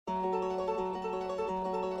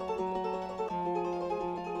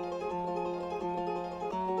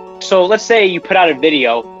So let's say you put out a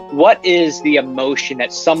video. What is the emotion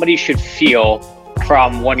that somebody should feel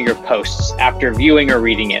from one of your posts after viewing or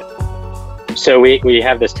reading it? So we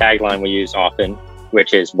have this tagline we use often,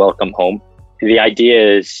 which is welcome home. The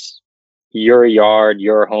idea is your yard,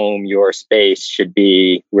 your home, your space should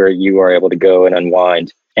be where you are able to go and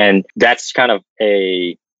unwind. And that's kind of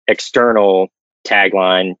a external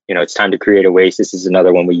tagline. It's time to create oasis is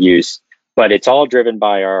another one we use. But it's all driven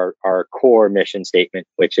by our core mission statement,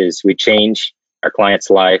 which is we change our client's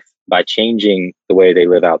life by changing the way they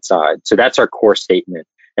live outside. So that's our core statement.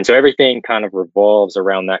 And so everything kind of revolves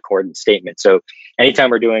around that core statement. So anytime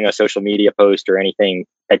we're doing a social media post or anything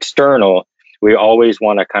external, we always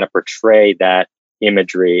want to kind of portray that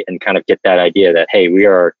imagery and kind of get that idea that, hey,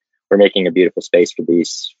 we're making a beautiful space for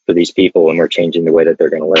these people, and we're changing the way that they're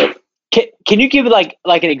going to live. Can you give like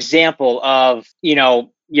an example of,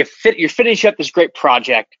 you're finishing up this great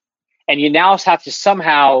project and you now have to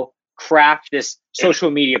somehow craft this social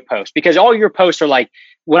media post, because all your posts are like,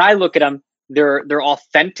 when I look at them, they're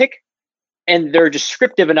authentic and they're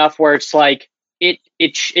descriptive enough where it's like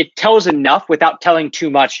it tells enough without telling too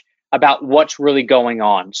much about what's really going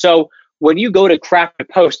on. So when you go to craft a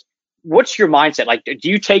post, what's your mindset? Like, do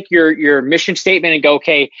you take your mission statement and go,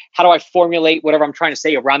 okay, how do I formulate whatever I'm trying to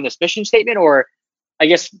say around this mission statement? Or I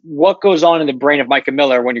guess what goes on in the brain of Micah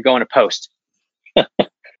Miller when you're going to post?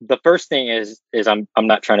 The first thing is I'm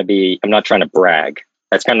not trying to brag.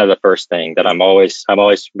 That's kind of the first thing that I'm always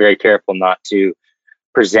very careful not to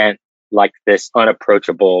present like this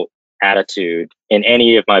unapproachable attitude in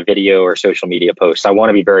any of my video or social media posts. I want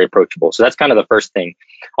to be very approachable. So that's kind of the first thing.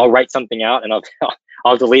 I'll write something out and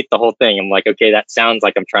I'll delete the whole thing. I'm like, okay, that sounds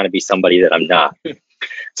like I'm trying to be somebody that I'm not.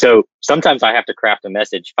 So sometimes I have to craft a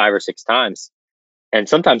message 5 or 6 times. And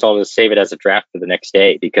sometimes I'll just save it as a draft for the next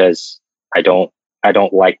day because I don't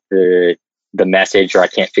like the message, or I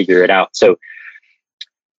can't figure it out. So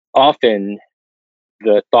often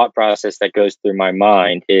the thought process that goes through my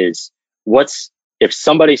mind is, if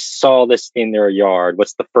somebody saw this in their yard,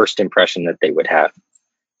 what's the first impression that they would have?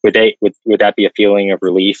 Would that be a feeling of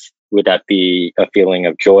relief? Would that be a feeling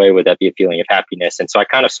of joy? Would that be a feeling of happiness? And so I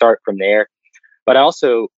kind of start from there. But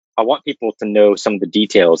I want people to know some of the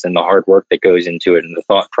details and the hard work that goes into it and the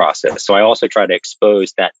thought process. So I also try to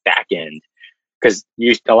expose that back end, because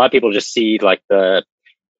a lot of people just see like the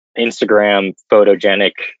Instagram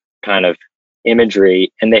photogenic kind of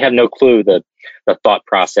imagery, and they have no clue the thought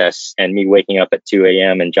process and me waking up at 2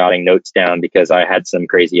 a.m. and jotting notes down because I had some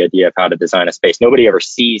crazy idea of how to design a space. Nobody ever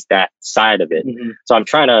sees that side of it. Mm-hmm. So I'm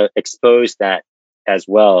trying to expose that as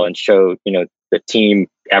well and show, the team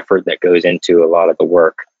effort that goes into a lot of the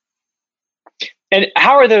work. And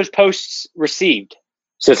how are those posts received?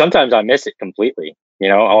 So sometimes I miss it completely.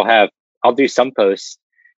 I'll do some posts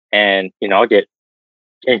and, I'll get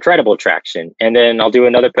incredible traction. And then I'll do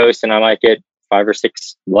another post and I might get 5 or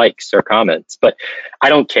 6 likes or comments. But I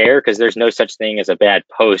don't care, because there's no such thing as a bad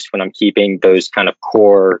post when I'm keeping those kind of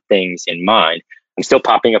core things in mind. I'm still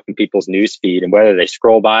popping up in people's newsfeed, and whether they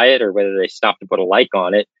scroll by it or whether they stop to put a like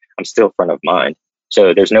on it, I'm still front of mind.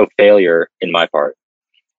 So there's no failure in my part.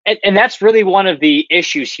 And that's really one of the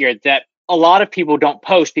issues here, that a lot of people don't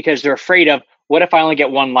post because they're afraid of, what if I only get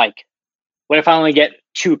 1 like? What if I only get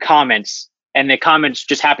 2 comments? And the comments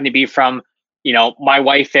just happen to be from, my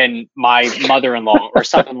wife and my mother-in-law or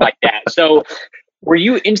something like that. So were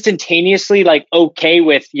you instantaneously like, okay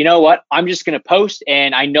with, what, I'm just going to post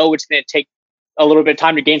and I know it's going to take a little bit of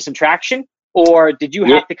time to gain some traction? Or did you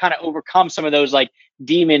have to kind of overcome some of those like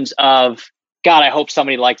demons of, God, I hope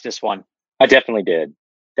somebody likes this one? I definitely did.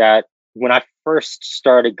 That when I first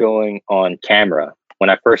started going on camera, when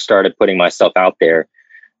I first started putting myself out there,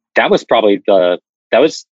 that was one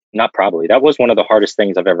of the hardest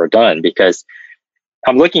things I've ever done, because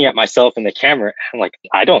I'm looking at myself in the camera. I'm like,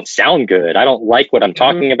 I don't sound good. I don't like what I'm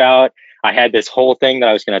talking about. I had this whole thing that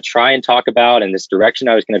I was going to try and talk about, and this direction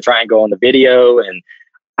I was going to try and go on the video. And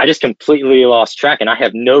I just completely lost track, and I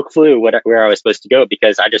have no clue where I was supposed to go,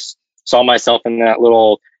 because I just saw myself in that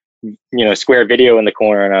little, square video in the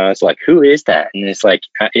corner. And I was like, who is that? And it's like,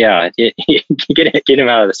 get him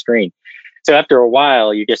out of the screen. So after a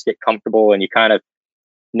while, you just get comfortable, and you kind of,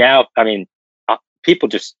 now, people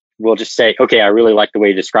will just say, okay, I really like the way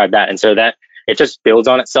you described that. And so that it just builds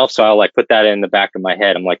on itself. So I'll like put that in the back of my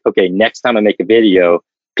head. I'm like, okay, next time I make a video,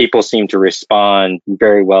 people seem to respond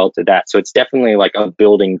very well to that. So it's definitely like a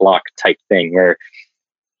building block type thing, where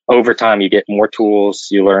over time you get more tools,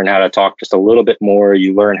 you learn how to talk just a little bit more,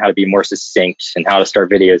 you learn how to be more succinct and how to start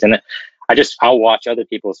videos. And I'll watch other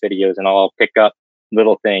people's videos, and I'll pick up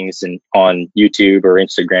little things on YouTube or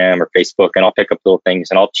Instagram or Facebook, and I'll pick up little things,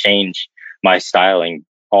 and I'll change my styling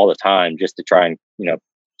all the time just to try and,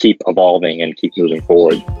 keep evolving and keep moving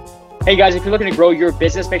forward. Hey guys, if you're looking to grow your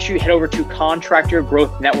business, make sure you head over to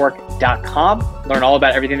contractorgrowthnetwork.com. Learn all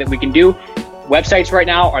about everything that we can do. Websites right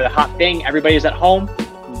now are the hot thing. Everybody is at home.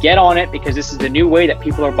 Get on it, because this is the new way that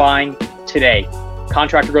people are buying today.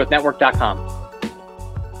 Contractorgrowthnetwork.com.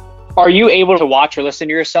 Are you able to watch or listen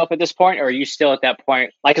to yourself at this point, or are you still at that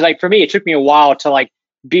point? Cause for me, it took me a while to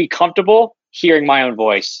be comfortable hearing my own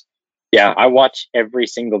voice. Yeah, I watch every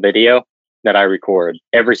single video that I record,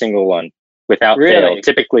 every single one, without fail.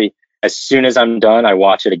 Typically, as soon as I'm done, I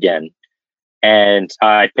watch it again, and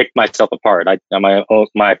I pick myself apart.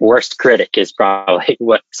 My worst critic is probably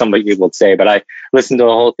what somebody would say, but I listen to the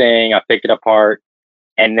whole thing, I pick it apart,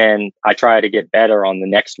 and then I try to get better on the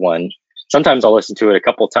next one. Sometimes I'll listen to it a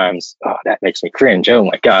couple times. Oh, that makes me cringe. Oh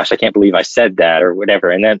my gosh, I can't believe I said that, or whatever.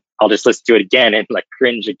 And then I'll just listen to it again and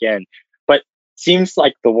cringe again. But seems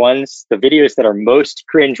like the videos that are most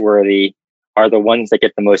cringeworthy are the ones that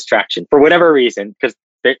get the most traction for whatever reason, because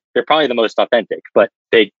they're probably the most authentic, but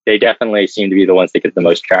they definitely seem to be the ones that get the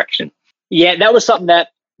most traction. Yeah, that was something that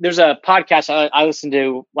there's a podcast I listened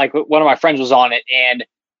to, one of my friends was on it, and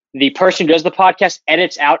the person who does the podcast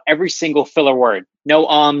edits out every single filler word. No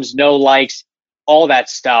ums, no likes, all that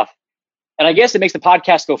stuff. And I guess it makes the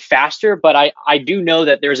podcast go faster, but I do know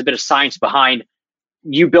that there's a bit of science behind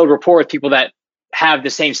you build rapport with people that have the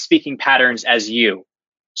same speaking patterns as you.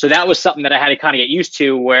 So that was something that I had to kind of get used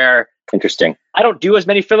to, where interesting. I don't do as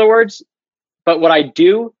many filler words, but what I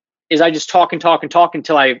do is I just talk and talk and talk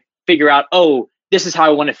until I figure out, oh, this is how I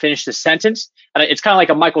want to finish the sentence. And it's kind of like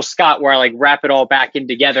a Michael Scott, where I wrap it all back in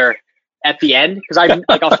together at the end, because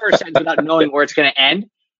I'll start a sentence without knowing where it's going to end,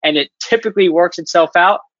 and it typically works itself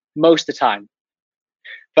out most of the time.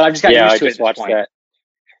 But I've just got used to it. I just watched that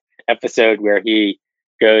episode where he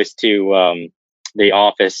goes to the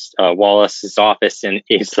office, Wallace's office, and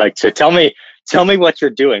he's like, so tell me what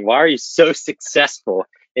you're doing. Why are you so successful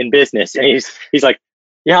in business? And he's like,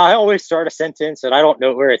 yeah, I always start a sentence and I don't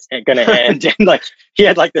know where it's going to end. And he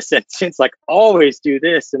had the sentence, always do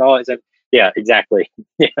this and always. Yeah, exactly.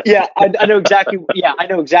 Yeah, I know exactly. Yeah, I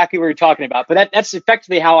know exactly what you're talking about. But that's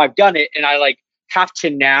effectively how I've done it. And I have to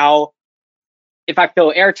now, if I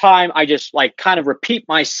fill airtime, I just kind of repeat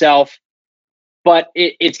myself. But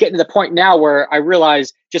it's getting to the point now where I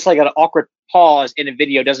realize just an awkward pause in a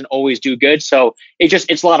video doesn't always do good. So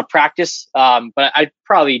it's a lot of practice. But I've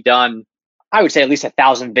probably done, I would say, at least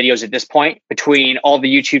 1,000 videos at this point, between all the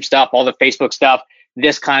YouTube stuff, all the Facebook stuff,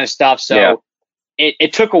 this kind of stuff. So yeah.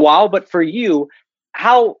 It took a while. But for you,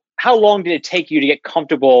 how long did it take you to get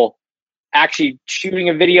comfortable actually shooting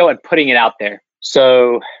a video and putting it out there?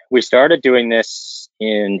 So we started doing this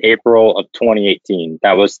in April of 2018.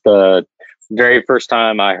 That was the very first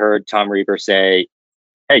time I heard Tom Reaver say,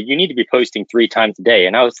 hey, you need to be posting 3 times a day.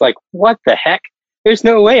 And I was like, what the heck? There's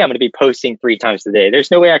no way I'm going to be posting 3 times a day.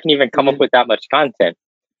 There's no way I can even come up with that much content.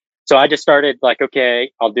 So I just started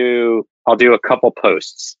okay, I'll do a couple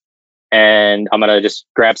posts, and I'm going to just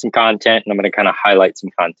grab some content, and I'm going to kind of highlight some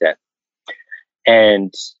content.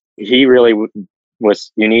 And he really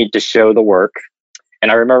was, you need to show the work.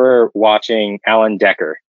 And I remember watching Alan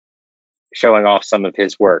Decker showing off some of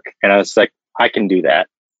his work, and I was like, I can do that.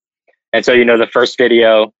 And so, the first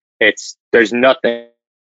video, there's nothing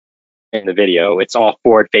in the video. It's all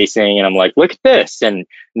forward facing, and I'm like, look at this, and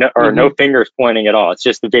no fingers pointing at all. It's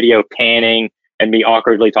just the video panning and me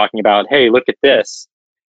awkwardly talking about, hey, look at this.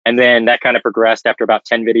 And then that kind of progressed. After about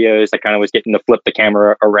 10 videos, I kind of was getting to flip the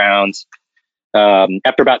camera around.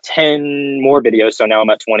 After about 10 more videos, so now I'm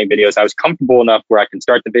at 20 videos, I was comfortable enough where I can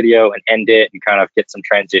start the video and end it and kind of get some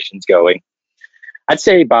transitions going. I'd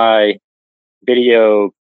say by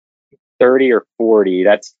video 30 or 40,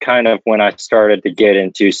 that's kind of when I started to get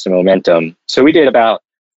into some momentum. So we did about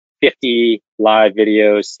 50 live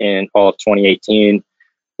videos in all of 2018.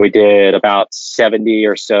 We did about 70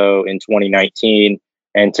 or so in 2019.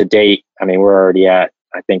 And to date, we're already at,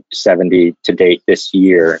 I think, 70 to date this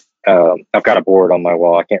year. I've got a board on my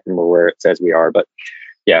wall. I can't remember where it says we are, but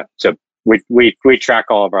yeah. So we track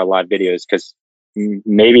all of our live videos, because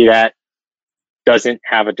maybe that doesn't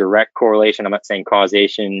have a direct correlation. I'm not saying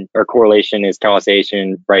causation or correlation is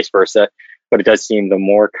causation, vice versa, but it does seem the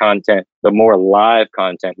more content, the more live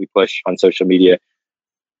content we push on social media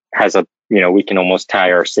has we can almost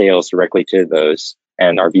tie our sales directly to those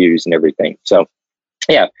and our views and everything. So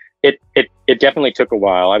yeah, it definitely took a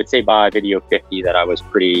while. I would say by video 50 that I was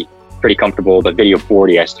pretty comfortable, but video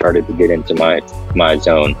 40 I started to get into my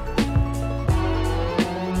zone.